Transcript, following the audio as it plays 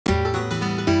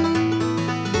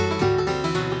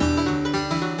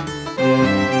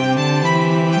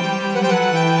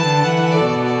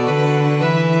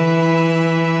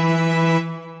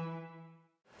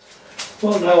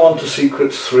Well, now on to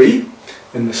Secrets 3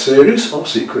 in the series of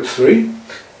Secrets 3,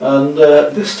 and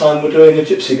this time we're doing a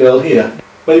gypsy girl here.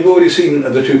 Well, you've already seen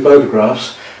the two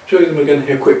photographs. I'll show you them again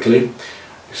here quickly. You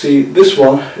see, this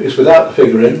one is without the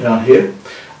figure in down here,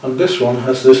 and this one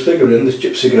has this figure in, this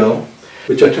gypsy girl,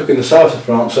 which I took in the south of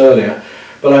France earlier,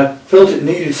 but I felt it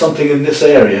needed something in this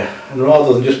area, and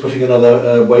rather than just putting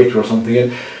another waiter or something in,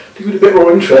 to give it a bit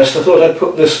more interest, I thought I'd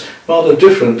put this rather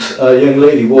different young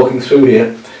lady walking through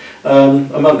here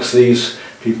amongst these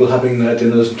people having their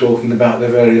dinners and talking about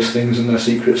their various things and their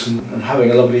secrets and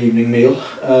having a lovely evening meal.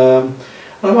 I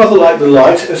rather like the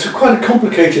light. It's quite a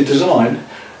complicated design.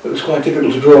 It was quite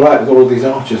difficult to draw out with all of these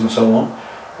arches and so on.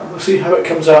 And we'll see how it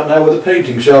comes out now with the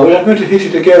painting, shall we? I'm going to hit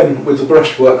it again with the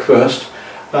brushwork first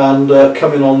and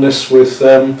come in on this with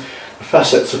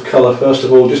facets of colour first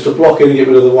of all, just to block in and get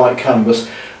rid of the white canvas.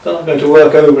 Then I'm going to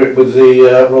work over it with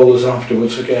the rollers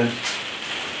afterwards again.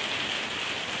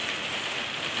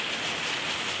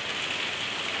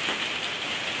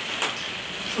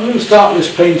 I'm going to start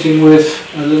this painting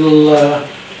with a little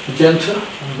magenta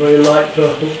and a very light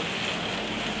purple,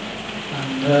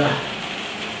 and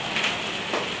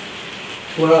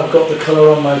where I've got the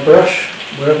colour on my brush,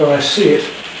 wherever I see it,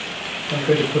 I'm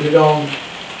going to put it on.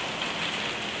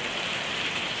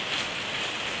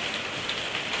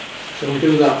 So we'll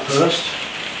do that first,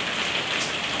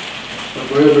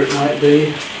 but wherever it might be,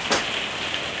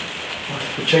 I'll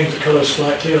have to change the colour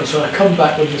slightly, and so I come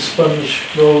back with the sponge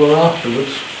roller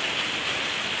afterwards.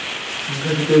 I'm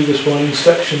going to do this one in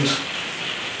sections,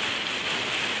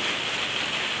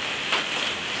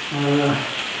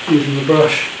 using the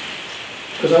brush,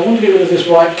 because I want to get rid of this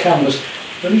white canvas.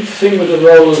 The only thing with the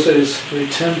rollers is they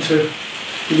tend to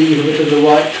leave a bit of the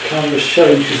white canvas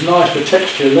showing, which is nice for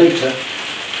texture later,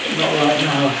 but not right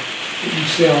now. You can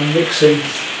see I'm mixing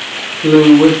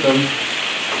blue with them,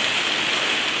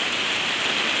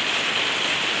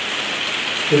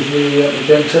 with the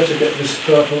magenta to get this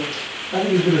purple. I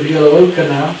think there's a bit of yellow ochre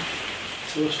now,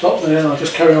 so we'll stop there and I'll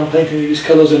just carry on painting these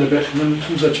colours in a bit, and then as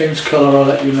soon as I change colour I'll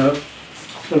let you know.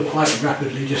 So quite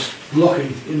rapidly, just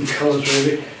blocking in colours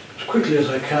really, as quickly as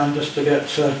I can, just to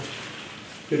get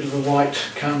rid of the white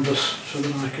canvas so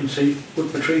that I can see wood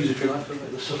for trees, if you like. I'll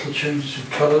make the subtle changes in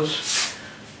colours,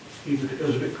 even if it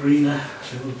goes a bit greener.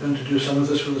 So we're going to do some of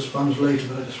this with the sponge later,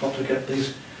 but I just want to get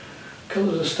these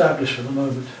colours established for the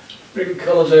moment. Bring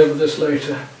colours over this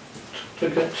later to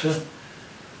get the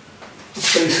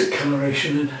basic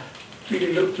coloration in.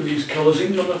 Really look to these colours,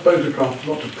 even on the photograph, I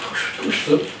want to push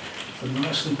them. They're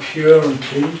nice and pure and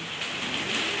clean.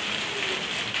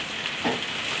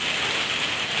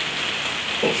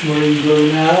 Marine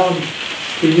blue now.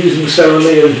 We're using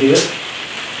cerulean here,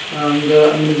 and I'm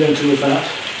going to go into with that.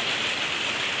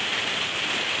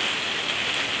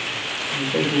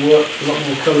 I'm going to work a lot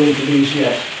more colour into these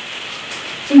yet.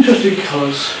 Interesting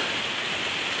colours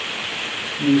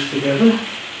used together.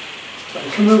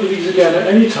 I'll come over these again at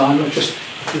any time. I'm just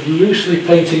loosely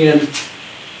painting in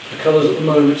the colours at the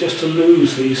moment, just to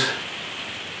lose this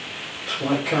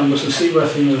white canvas and see where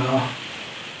things are.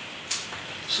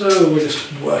 So we're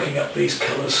just working up these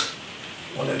colours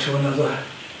one into another,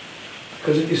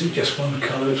 because it isn't just one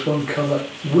colour, it's one colour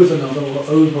with another or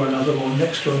over another or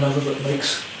next to another that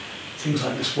makes things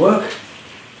like this work.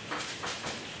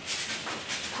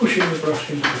 Pushing the brush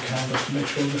into the canvas to make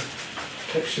sure the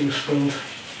texture is filled.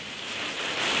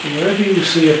 And wherever you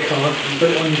see a colour, you put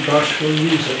it on your brush, we'll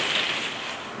use it.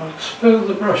 I'll spill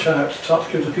the brush out to start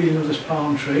to give the feeling of this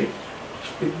palm tree.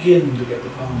 Just begin to get the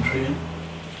palm tree in.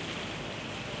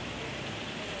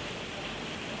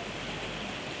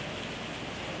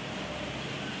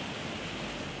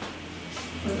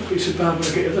 It's bad when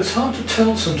I get it. It's hard to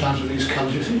tell sometimes with these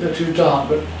colours. You think they're too dark,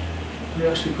 but you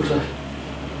actually put a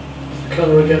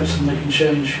colour against them, they can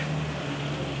change.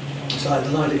 It's like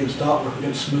the light against dark, rough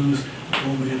against smooth,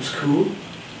 warm against cool.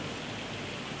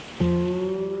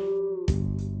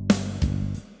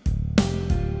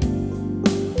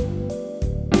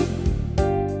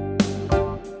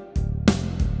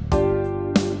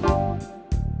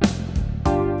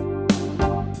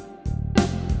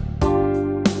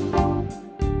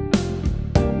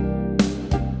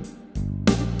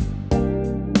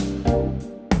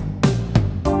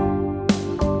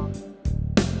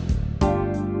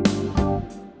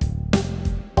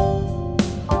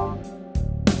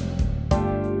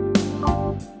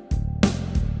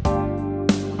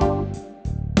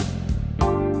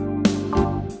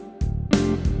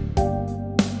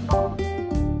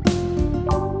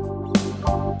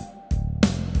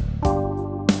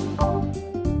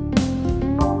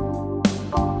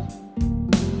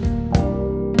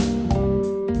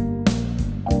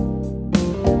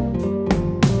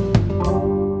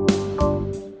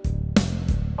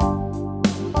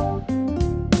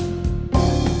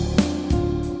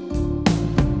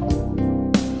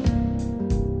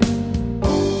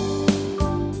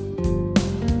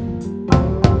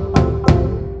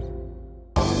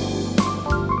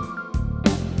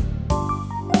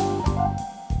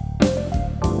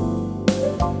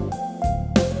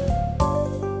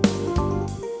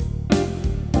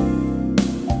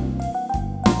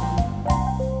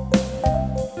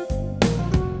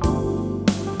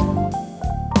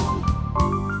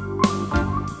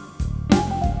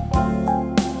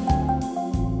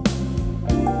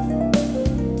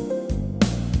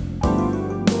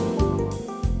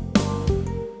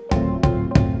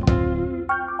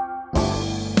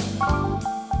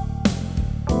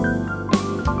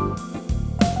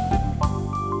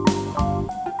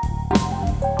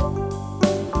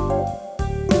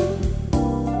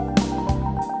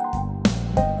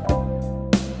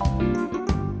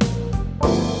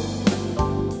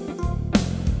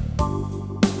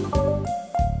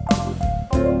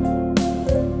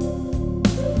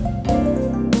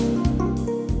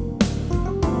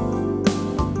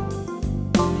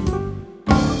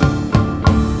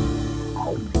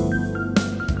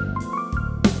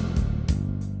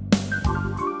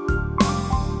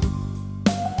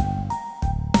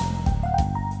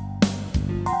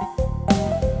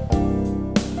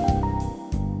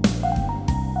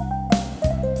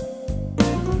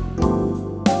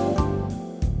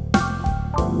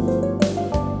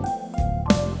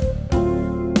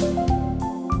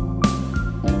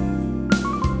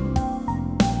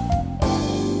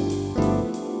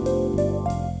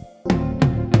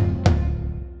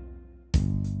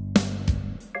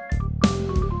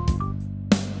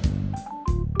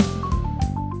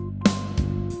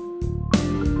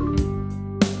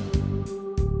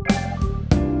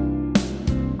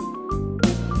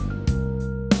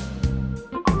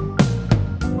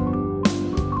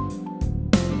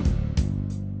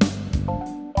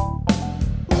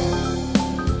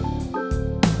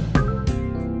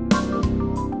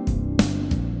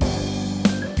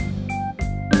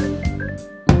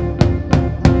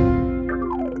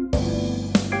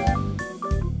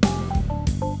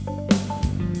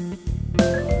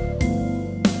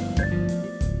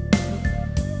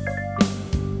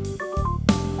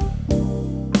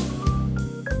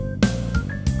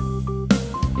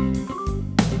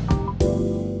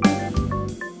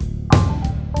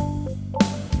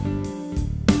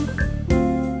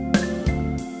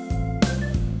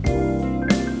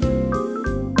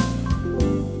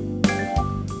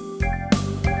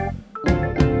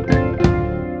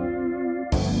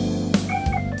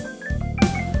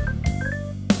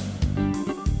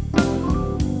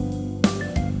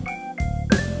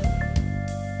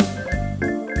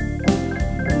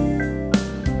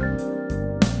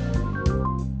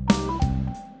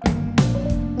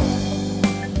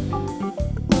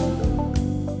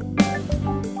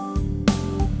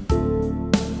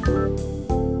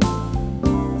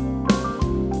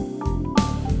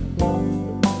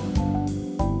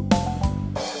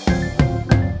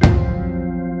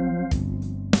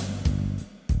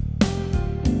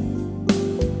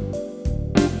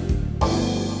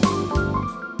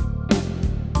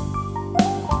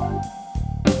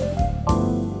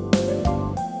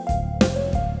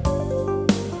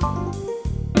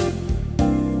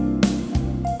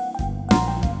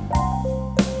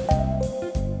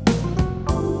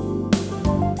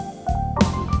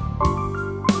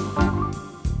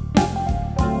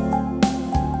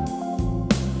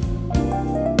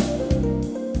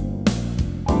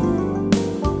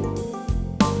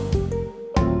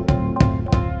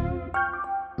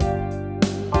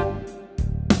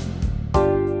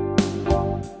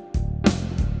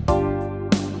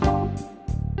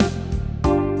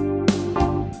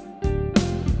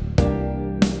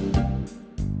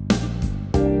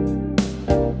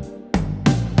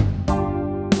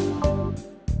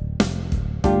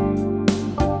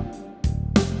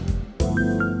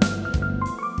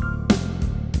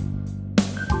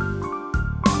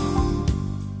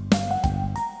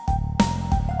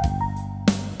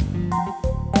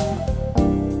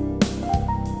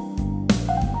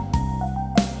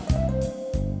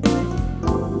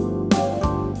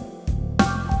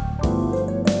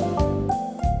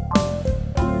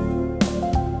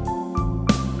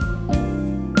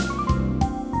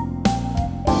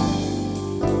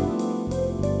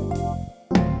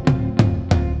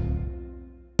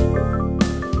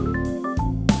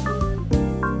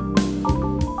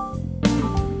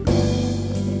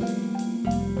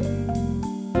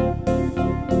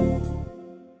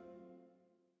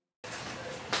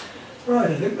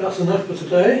 that's enough for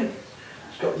today.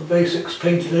 It's got the basics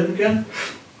painted in again.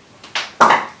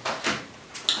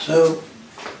 So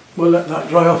we'll let that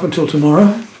dry off until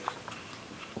tomorrow.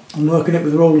 I'm working it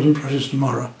with rollers and brushes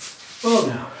tomorrow. Well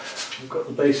now, we've got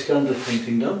the basic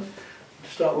underpainting done.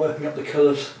 Start working up the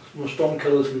colours, more strong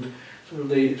colours and some of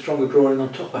the stronger drawing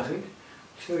on top, I think.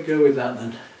 So we go with that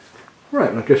then.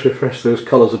 Right, I guess refresh those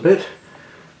colours a bit.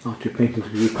 After your painting's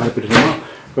been piping them up,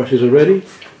 brushes are ready.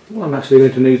 What I'm actually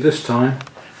going to need this time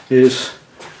is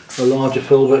a larger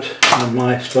filbert and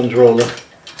my sponge roller.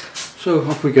 So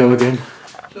off we go again.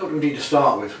 So what do we need to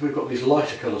start with? We've got these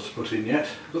lighter colours to put in yet.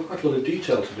 We've got quite a lot of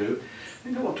detail to do. I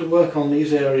think I want to work on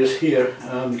these areas here,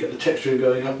 get the texture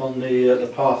going up on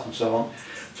the path and so on.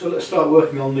 So let's start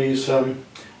working on these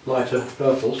lighter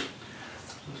purples.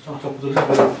 Let's start off with a little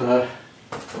bit of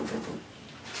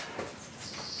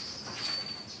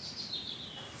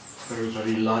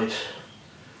very light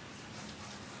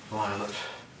violet.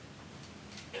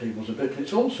 Tables a bit.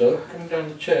 It's also coming down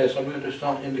the chairs, so I'm going to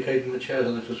start indicating the chairs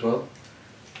a bit as well.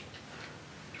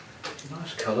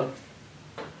 Nice colour.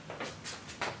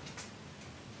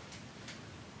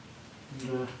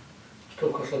 And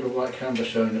still got a lot of white canvas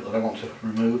showing it that I want to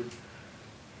remove.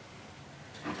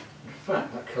 In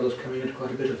fact, that colour's coming into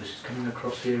quite a bit of this. It's coming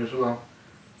across here as well.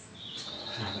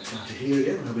 And back down to here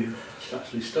again where we've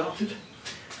actually started.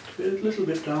 It's a little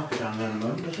bit darker down there in a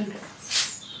moment, I think.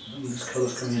 And this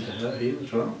colour's coming into her here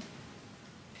as well.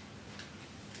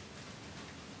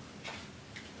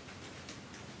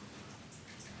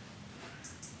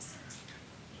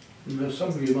 And some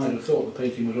of you might have thought the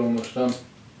painting was almost done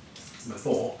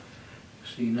before. You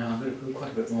see now I'm going to put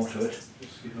quite a bit more to it.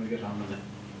 Let's see if I get on with it.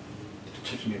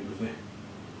 Just touching it with the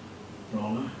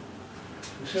roller.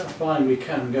 So see how fine we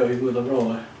can go in with a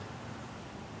roller.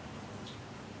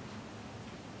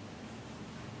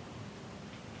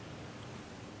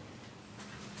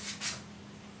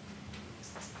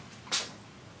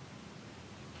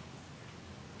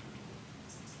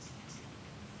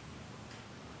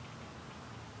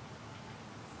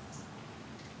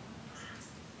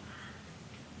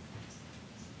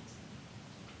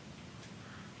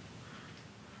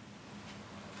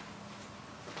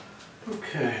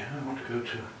 Okay, I want to go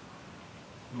to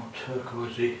more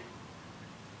turquoisey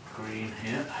green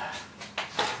here.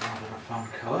 Rather a fun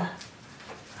colour.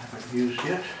 I haven't used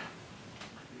yet.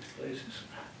 These places.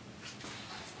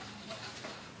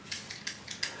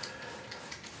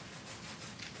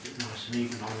 Nice and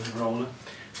even on the roller.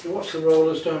 So watch the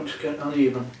rollers don't get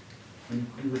uneven and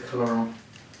do the colour on.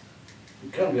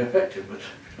 It can be effective, but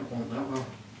you don't want that well.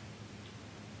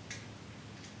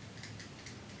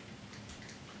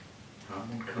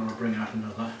 One colour bring out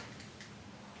another.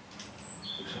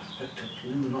 There's a bit of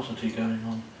luminosity going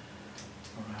on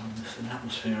around this, an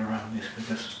atmosphere around these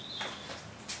figures.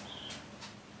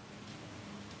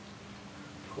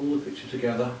 Pull the picture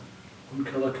together, one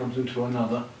colour comes into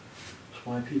another. That's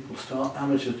why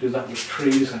amateurs do that with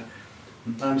trees and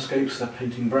landscapes. They're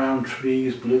painting brown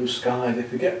trees, blue sky. They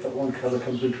forget that one colour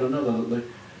comes into another, that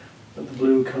the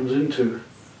blue comes into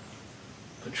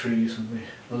the trees and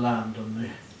the land and the...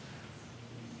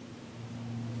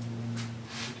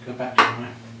 Go back to my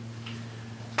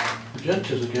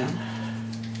magentas again.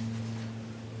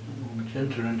 More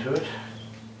magenta into it.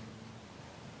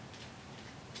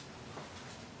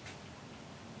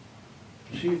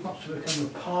 She wants to become a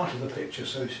part of the picture,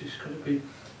 so she's going to be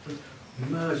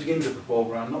merging into the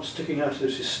foreground, not sticking out as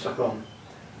if she's stuck on.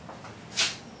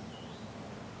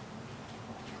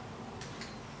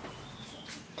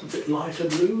 A bit lighter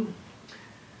blue,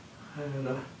 and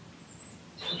a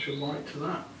touch of white to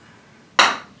that.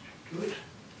 Good.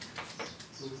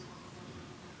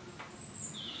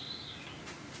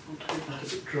 I'll take that a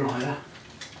bit drier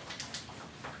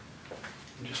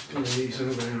and just glaze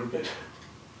over here a bit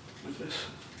with this.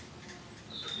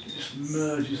 It just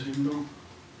merges in now.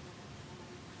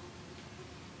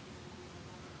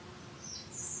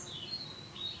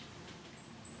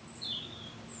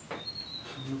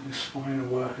 Some lovely spiner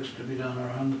work has to be done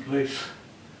around the place.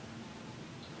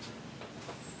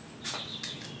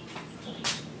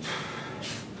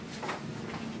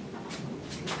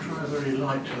 Very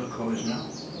light turquoise now.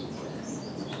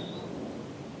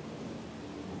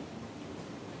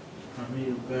 I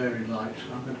mean very light,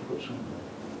 so I'm going to put some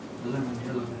lemon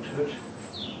yellow into it.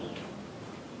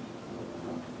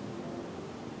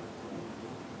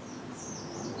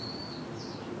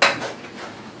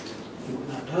 See what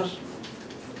that does.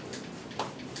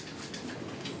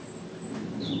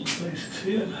 Place it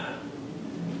here.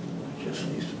 It just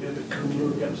needs to be a bit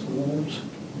cooler against the warms.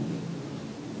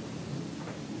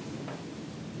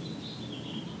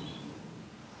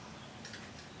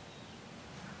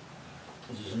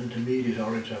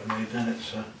 which I've made then.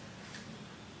 It's a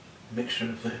mixture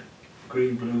of the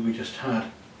green blue we just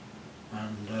had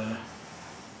and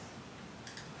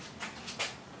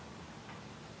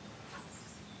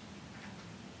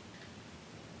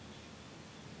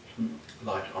some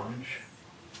light orange.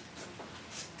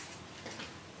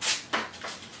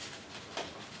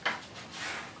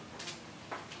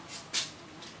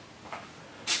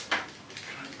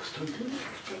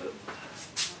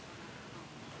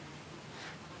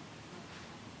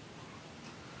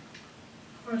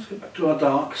 Let's get back to our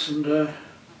darks and a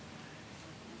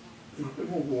bit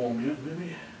more warm yet,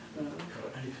 maybe.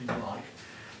 Anything like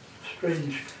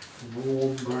strange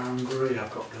warm brown grey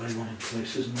I've got going on in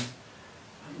places, and I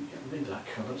haven't yet made that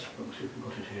colour, so let's see if we've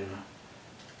got it here now.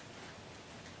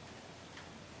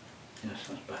 Yes,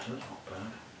 that's better, that's not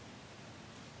bad.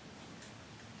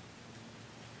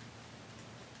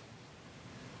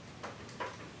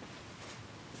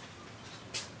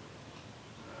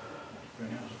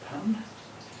 Bring out the pan,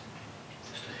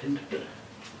 just a hint of it.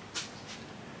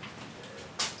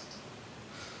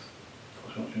 Of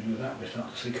course, once we do that, we start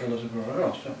to see colours everywhere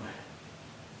else, don't we?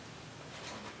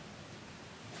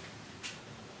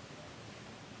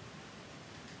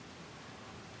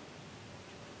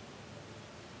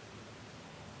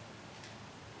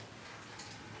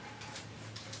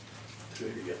 To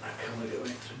really get that colour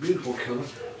going. It's a beautiful colour,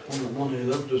 it's one that Lonnie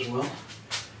loved as well. So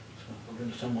I'll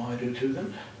understand why I do too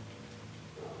then.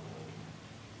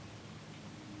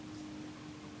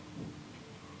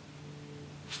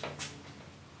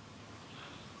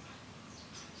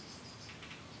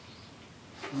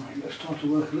 Right, let's start to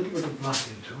work a little bit of black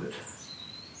into it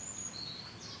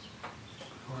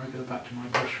before I go back to my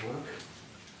brushwork.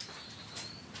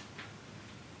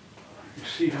 You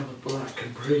see how the black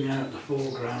can bring out the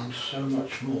foreground so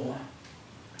much more.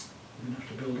 I'm going to have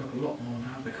to build up a lot more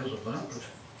now because of that, but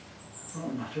it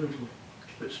won't matter, it'll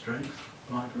give it strength,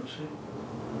 vibrancy,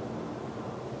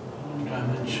 and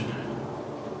dimension.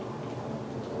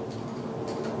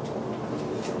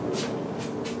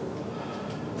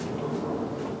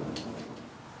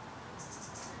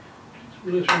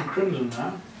 Lisbon Crimson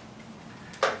now.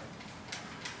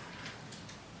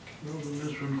 Northern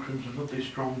Lisbon Crimson, lovely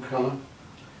strong colour.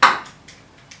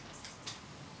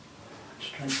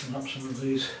 Strengthen up some of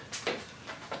these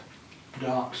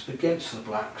darks against the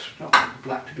blacks. I don't want the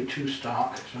black to be too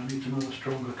stark, so I need some other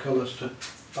stronger colours to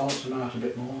balance them out a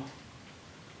bit more.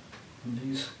 And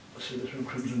these Lisbon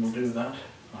Crimson will do that,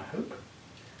 I hope.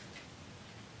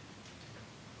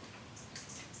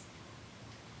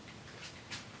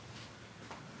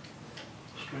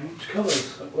 Strange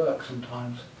colours that work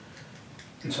sometimes,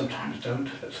 and sometimes don't.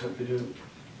 Let's hope they do.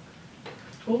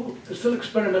 It's still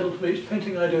experimental for me. Each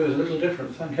painting I do is a little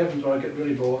different. Thank heavens, or I get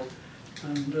really bored.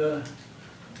 And it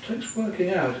takes working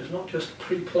out. It's not just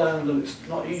pre-planned, and it's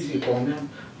not easy for me.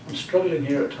 I'm struggling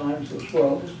here at times as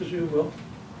well, just as you will.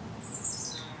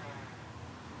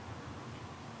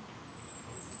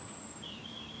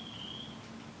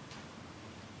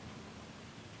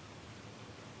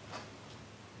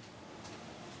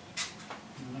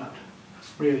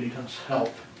 Really does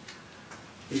help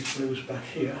these blues back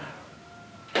here.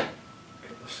 Get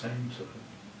the same sort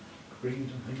of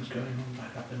greens and things going on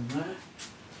back up in there.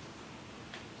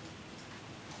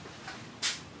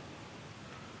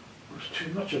 There's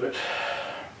too much of it.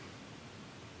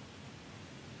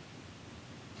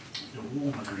 A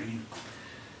warmer green.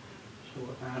 So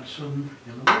we'll add some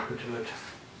yellow ochre to it.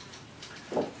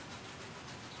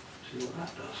 See what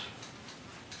that does.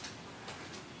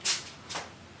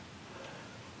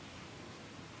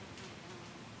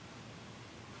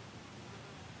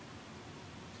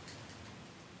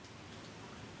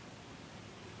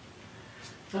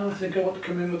 Now I think I want to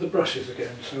come in with the brushes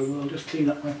again, so we'll just clean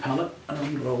up my palette and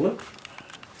unroll it.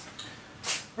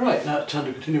 Right, now it's time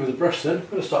to continue with the brush then. I'm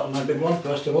going to start with my big one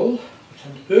first of all, I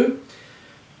tend to do.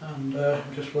 And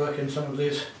just work in some of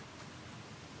these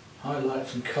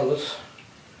highlights and colours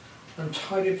and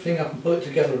tidy the thing up and pull it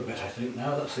together a bit, I think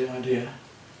now, that's the idea.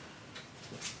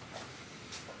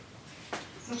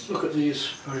 Let's look at these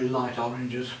very light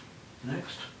oranges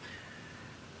next.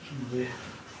 Some of the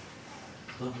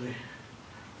lovely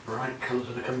bright colours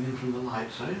that are coming in from the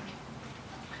lights, eh?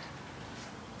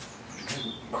 They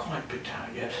haven't quite picked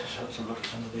out yet, so let's have a look at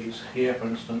some of these. Here, for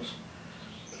instance,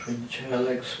 between the chair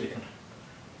legs, we can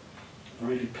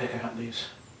really pick out these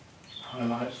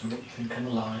highlights and make the thing come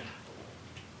alive.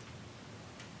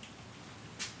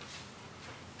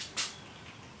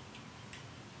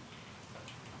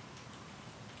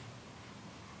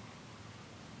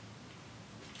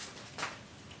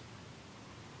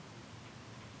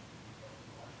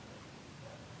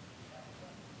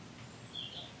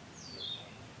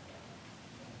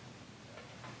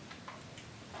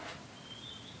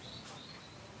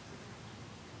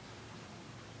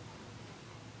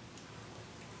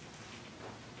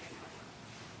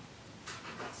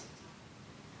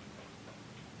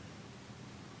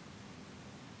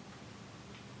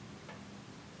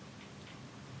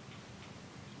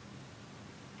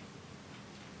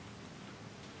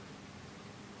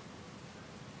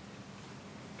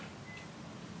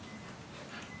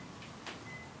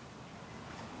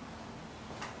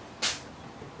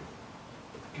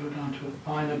 Go down to the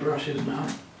finer brushes now.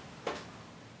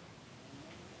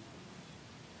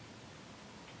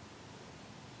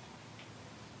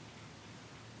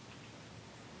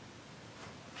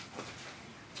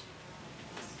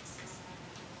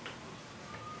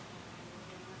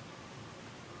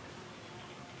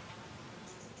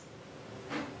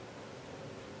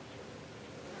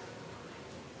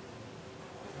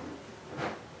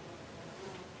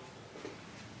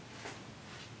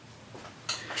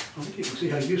 I think you can see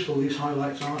how useful these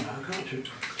highlights are now, can't you?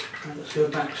 Right, let's go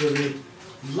back to the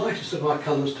lightest of our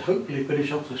colours to hopefully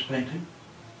finish off this painting.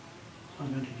 So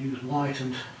I'm going to use white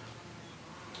and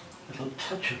a little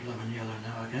touch of lemon yellow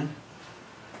now again.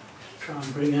 Try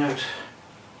and bring out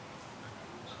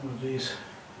some of these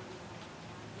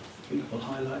beautiful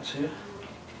highlights here.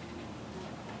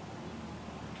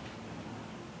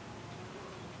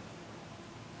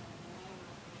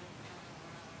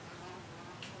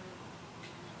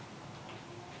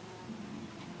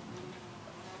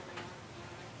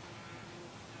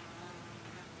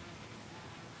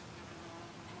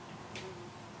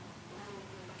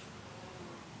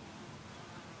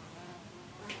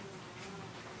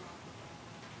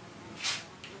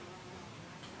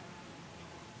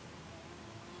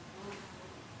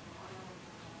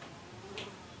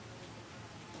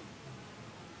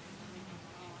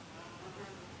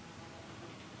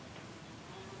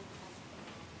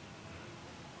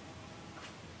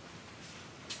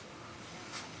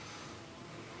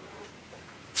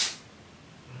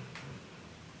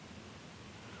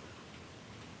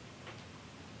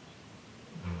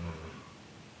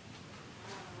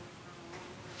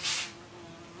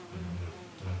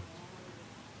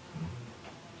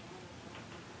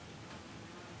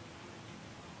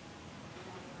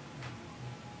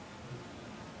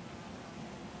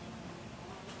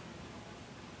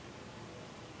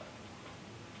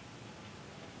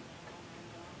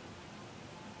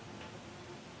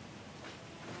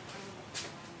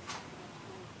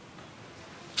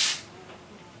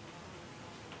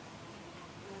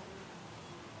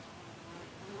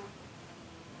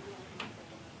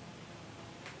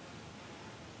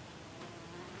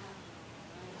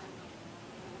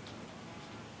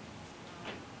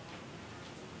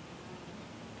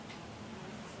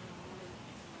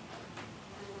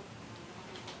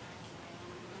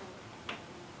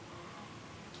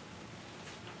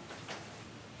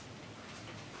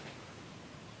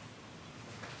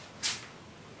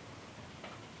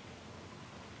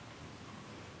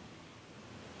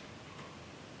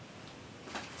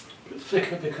 A bit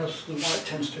thicker because the white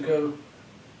tends to go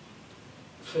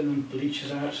thin and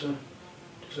bleaches out, so it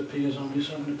disappears on me,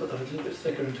 so I'm going to put that a little bit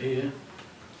thicker into here.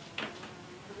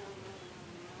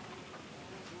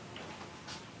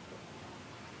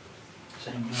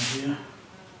 Same down here.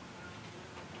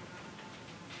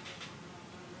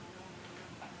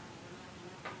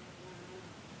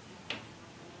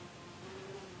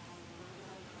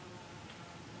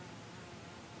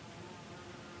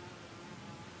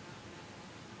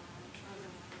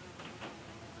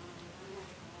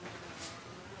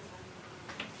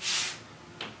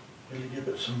 Really give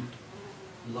it some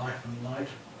life and light.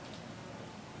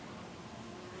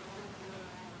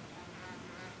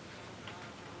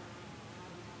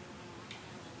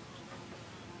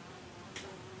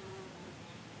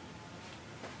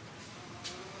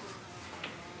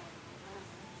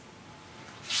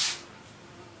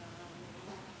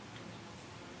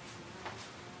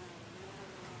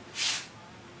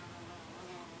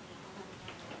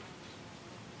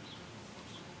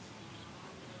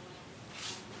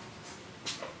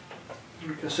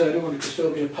 Like I said, I don't want it to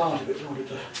still be a part of it, I don't want it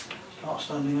to start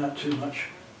standing out too much.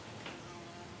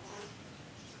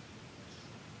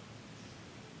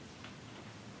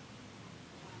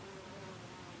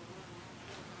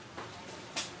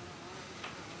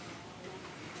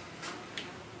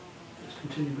 Let's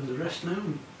continue with the rest now.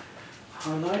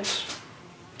 Highlights.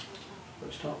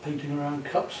 Let's start painting around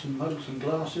cups and mugs and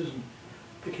glasses and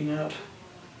picking out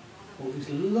all these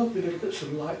lovely little bits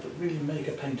of light that really make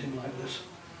a painting like this.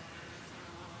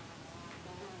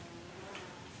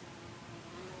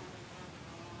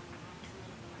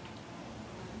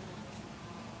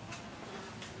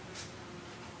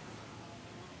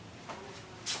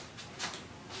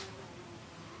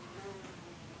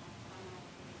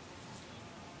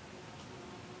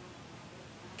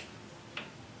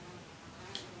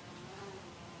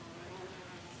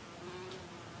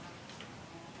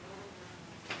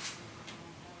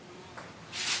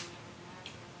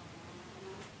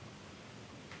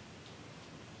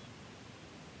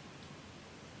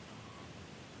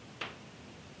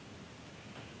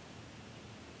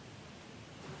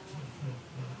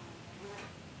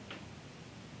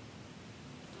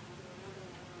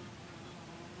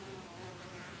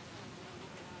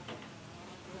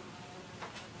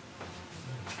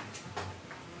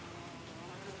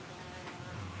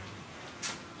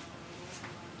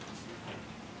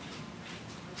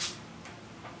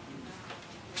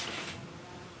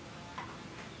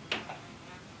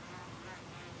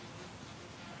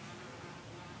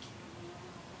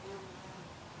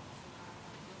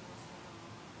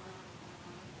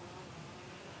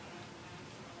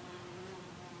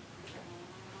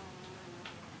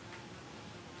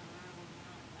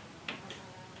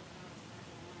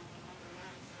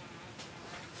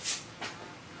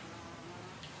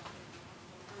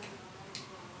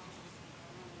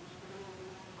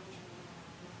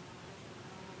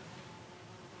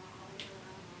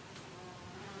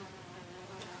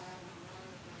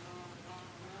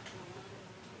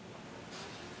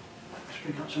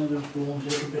 Just bring out some of those blondes a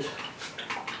little bit.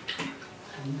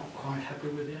 I'm not quite happy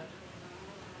with yet.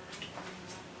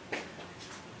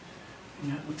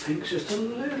 Yeah, the pink's just a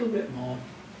little bit more.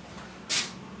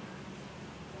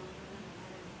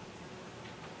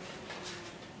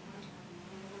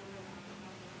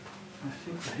 I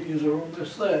think the hues are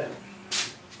almost there.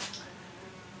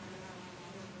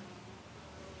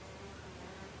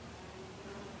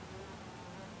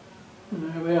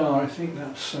 And there we are. I think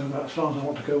that's about as far as I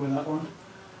want to go with that one.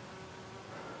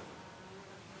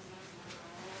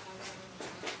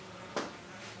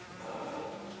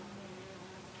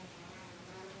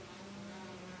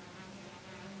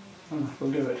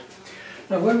 We'll do it.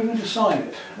 Now where are we going to sign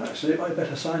it? Actually I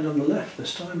better sign on the left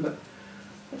this time, but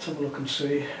let's have a look and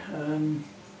see. Don't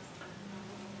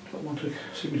want a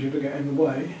signature to get in the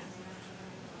way.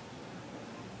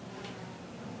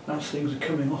 As things are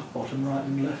coming off bottom right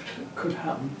and left, it could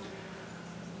happen.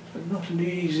 But not an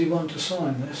easy one to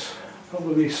sign this.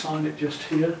 Probably sign it just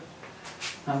here.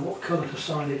 Now what colour to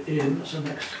sign it in, that's the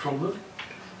next problem.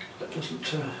 That doesn't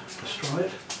destroy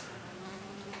it.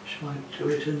 Shall I do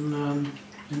it in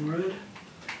red?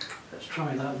 Let's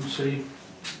try that and see.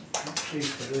 Not pleased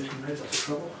if I do it in red, that's the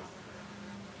trouble.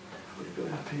 Would it go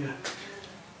up here?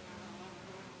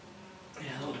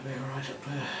 Yeah, that'll be alright up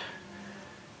there.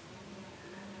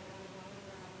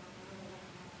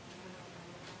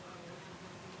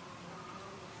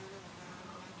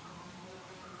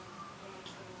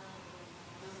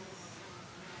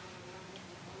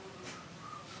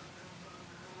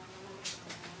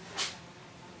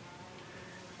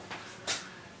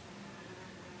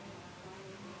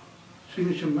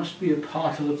 Signature must be a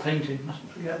part of the painting, mustn't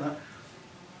forget that.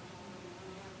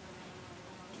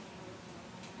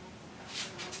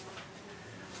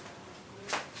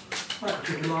 Right, we'll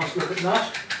take a last look at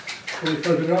that before we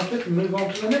photograph it and move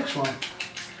on to the next one.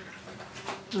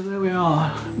 And there we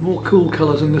are, more cool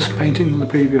colours in this painting than the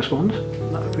previous ones.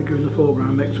 That figure in the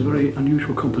foreground makes a very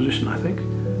unusual composition, I think.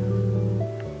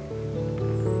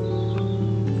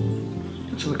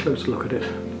 Let's have a closer look at it.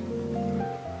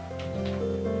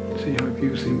 See how I've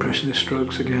used the impressionist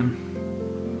strokes again.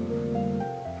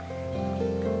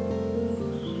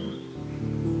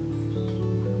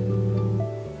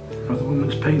 Now the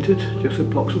woman's painted just with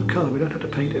blocks of colour. We don't have to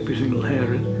paint every single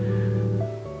hair in.